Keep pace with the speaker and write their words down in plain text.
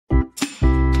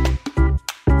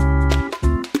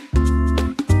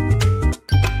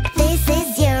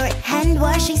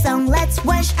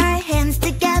wash our hands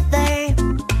together.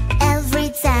 Every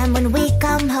time when we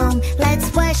come home, let's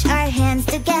wash our hands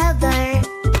together.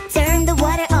 Turn the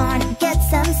water on, get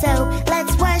some soap.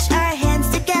 Let's wash our hands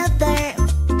together.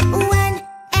 1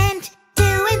 and 2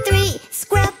 and 3.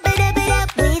 Scrub it up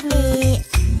with me.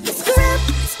 Scrub,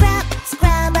 scrub,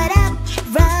 scrub it up.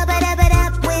 Rub it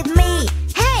up with me.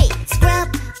 Hey, scrub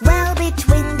well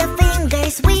between the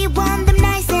fingers. We want them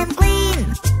nice and clean.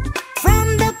 From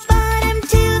the bottom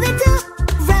to the top,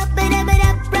 rub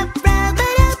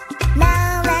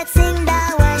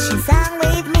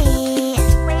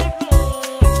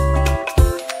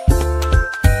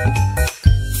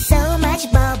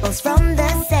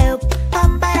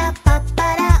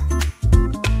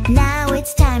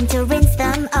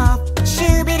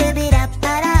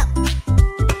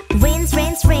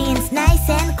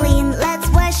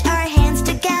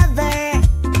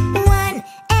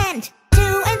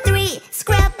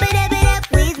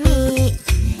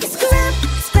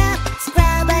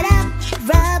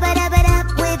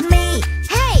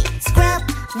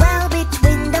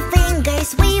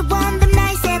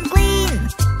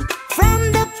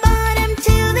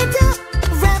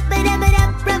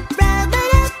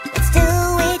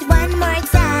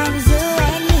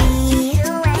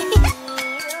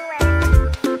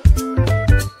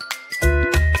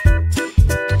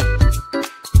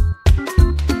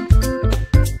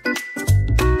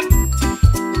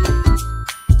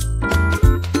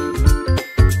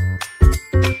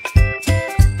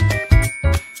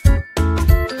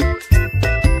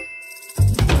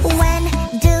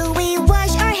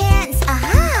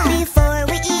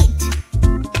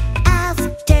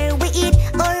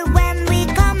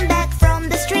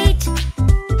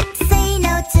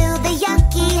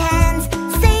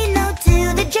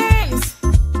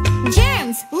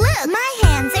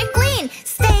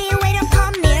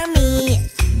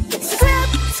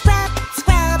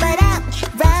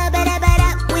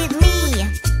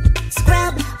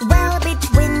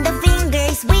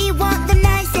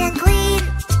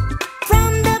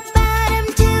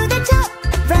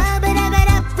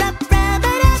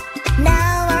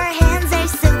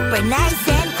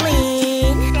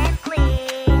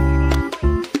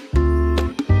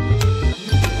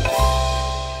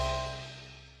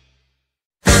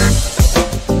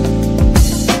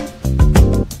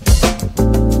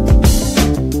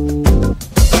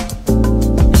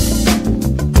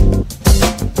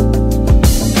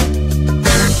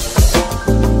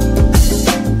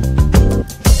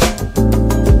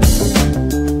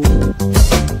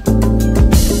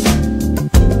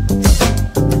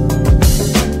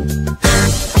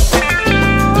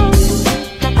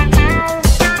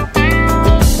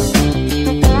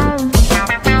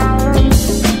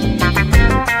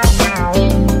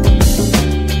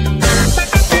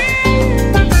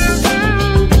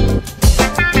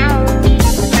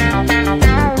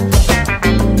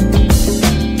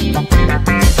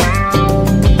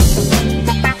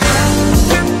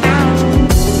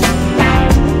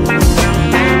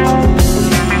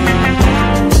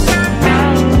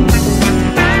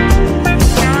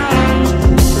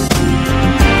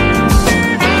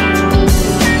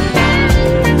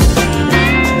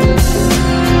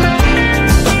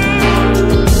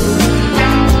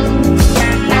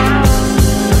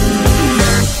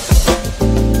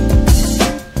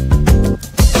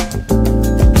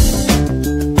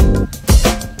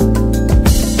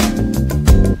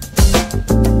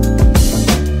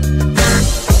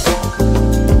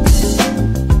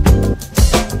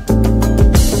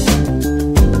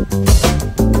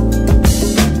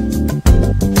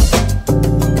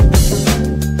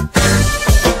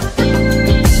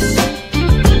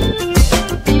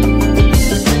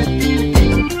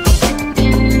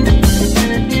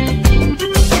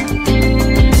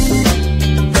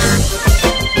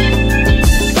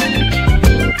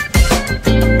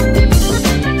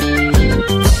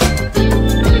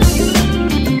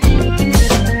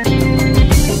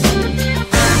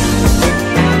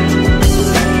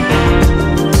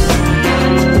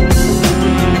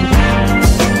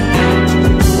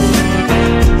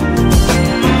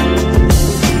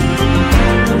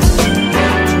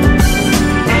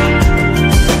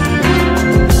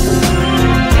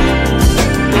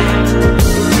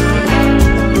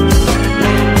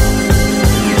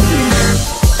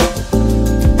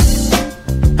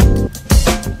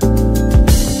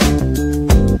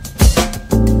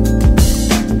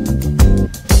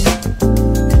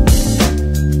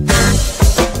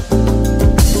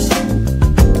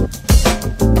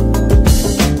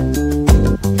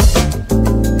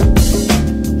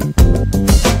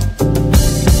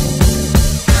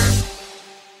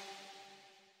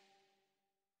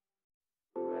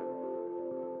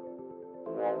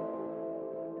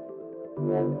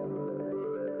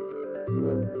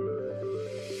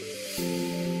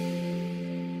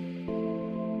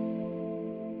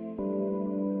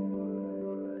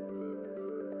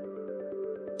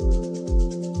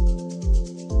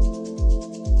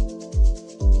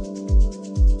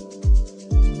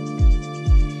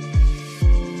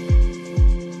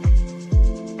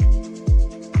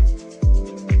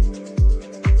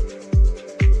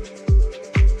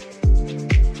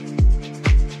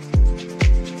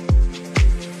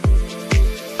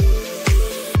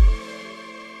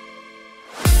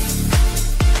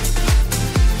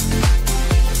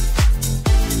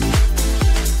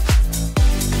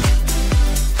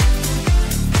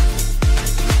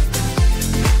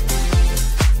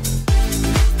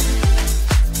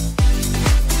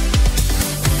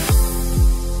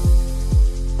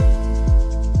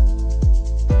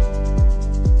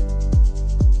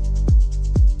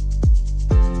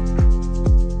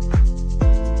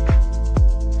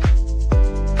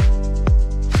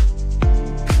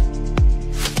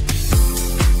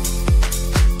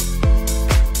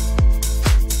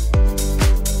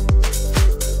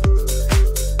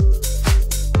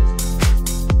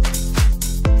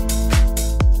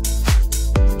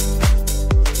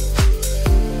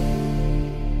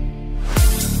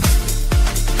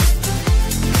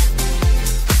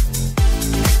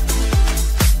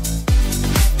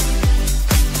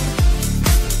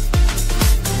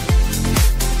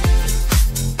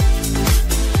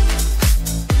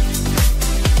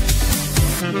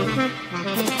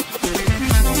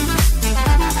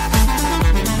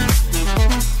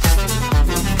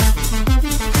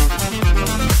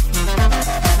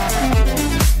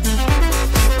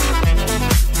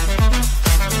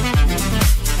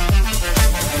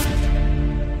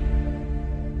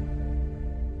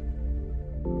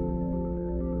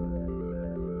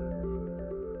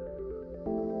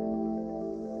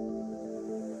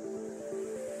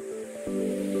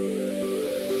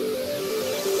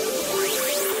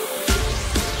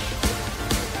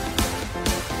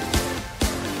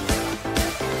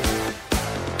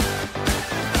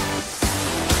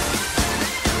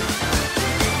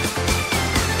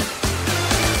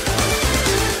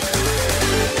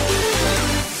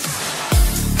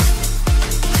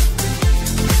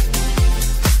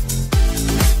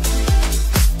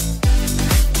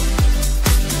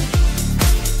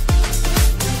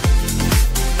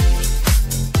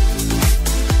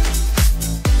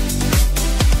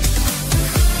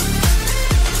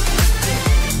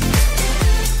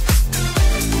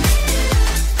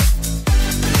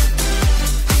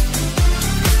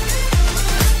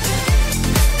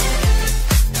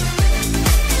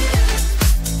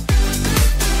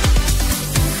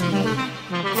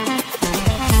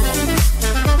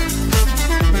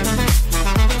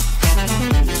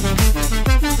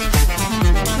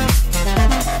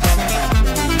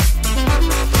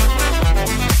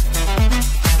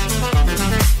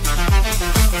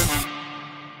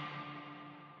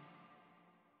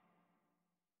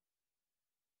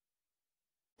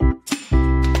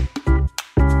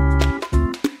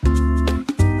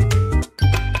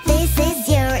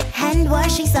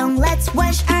Let's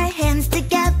wash our hands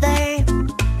together.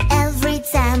 Every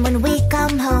time when we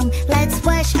come home, let's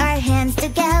wash our hands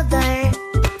together.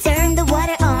 Turn the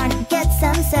water on, get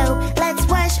some soap. Let's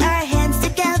wash our hands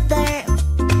together.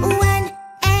 1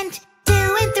 and 2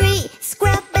 and 3.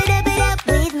 Scrub it up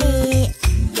with me.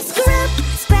 Scrub,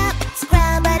 scrub,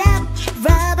 scrub it up.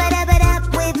 Rub it up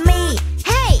with me.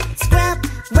 Hey, scrub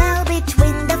well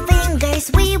between the fingers.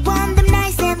 We want them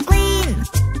nice and clean.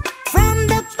 From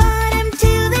the bottom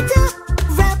to the top,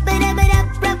 rub it up,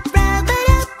 rub it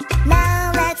up.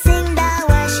 Now let's sing the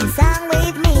washing song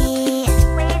with me.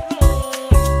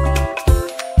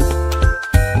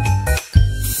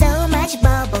 So much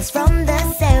bubbles from the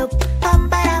soap.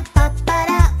 Pop it up, pop it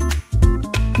up.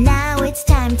 Now it's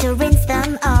time to rinse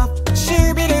them off.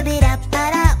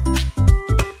 Shoo-be-doo-be-dap-ba-dap.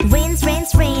 Rinse,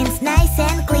 rinse, rinse, nice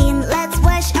and clean. Let's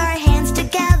wash our hands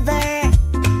together.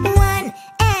 1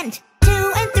 and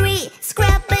 2 and 3.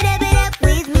 Scrub it up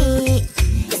with me.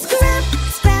 Scrub,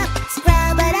 scrub,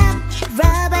 scrub it up.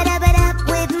 Rub it up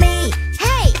with me.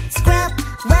 Hey, scrub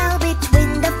well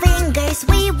between the fingers.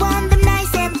 We want them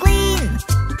nice and clean.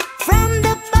 From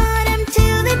the bottom to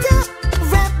the top,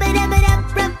 rub it up,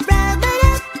 rub it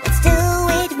up. Let's do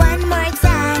it one more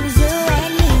time, you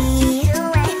and me.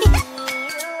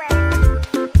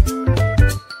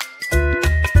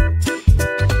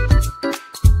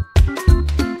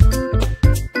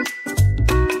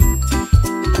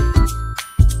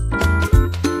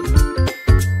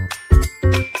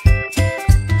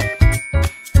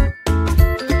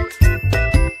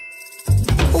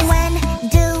 When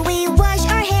do we wash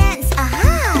our hands?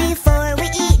 Before we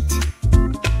eat,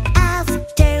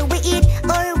 after we eat,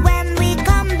 or when we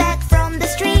come back from the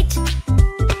street.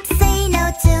 Say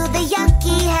no to the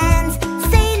yucky hands.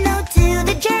 Say no to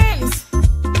the germs.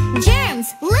 Germs,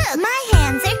 look, my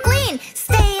hands are clean.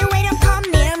 Stay away, don't come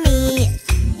near me.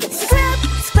 Scrub,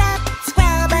 scrub,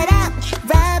 scrub it up.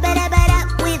 Rub it up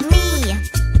with me.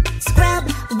 Scrub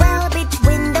well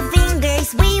between the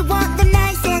fingers. We want them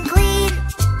nice and clean.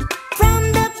 From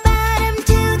the bottom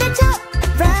to the top,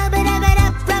 rub it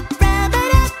up, rub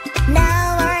it up.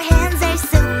 Now our hands are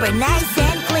super nice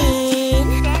and clean.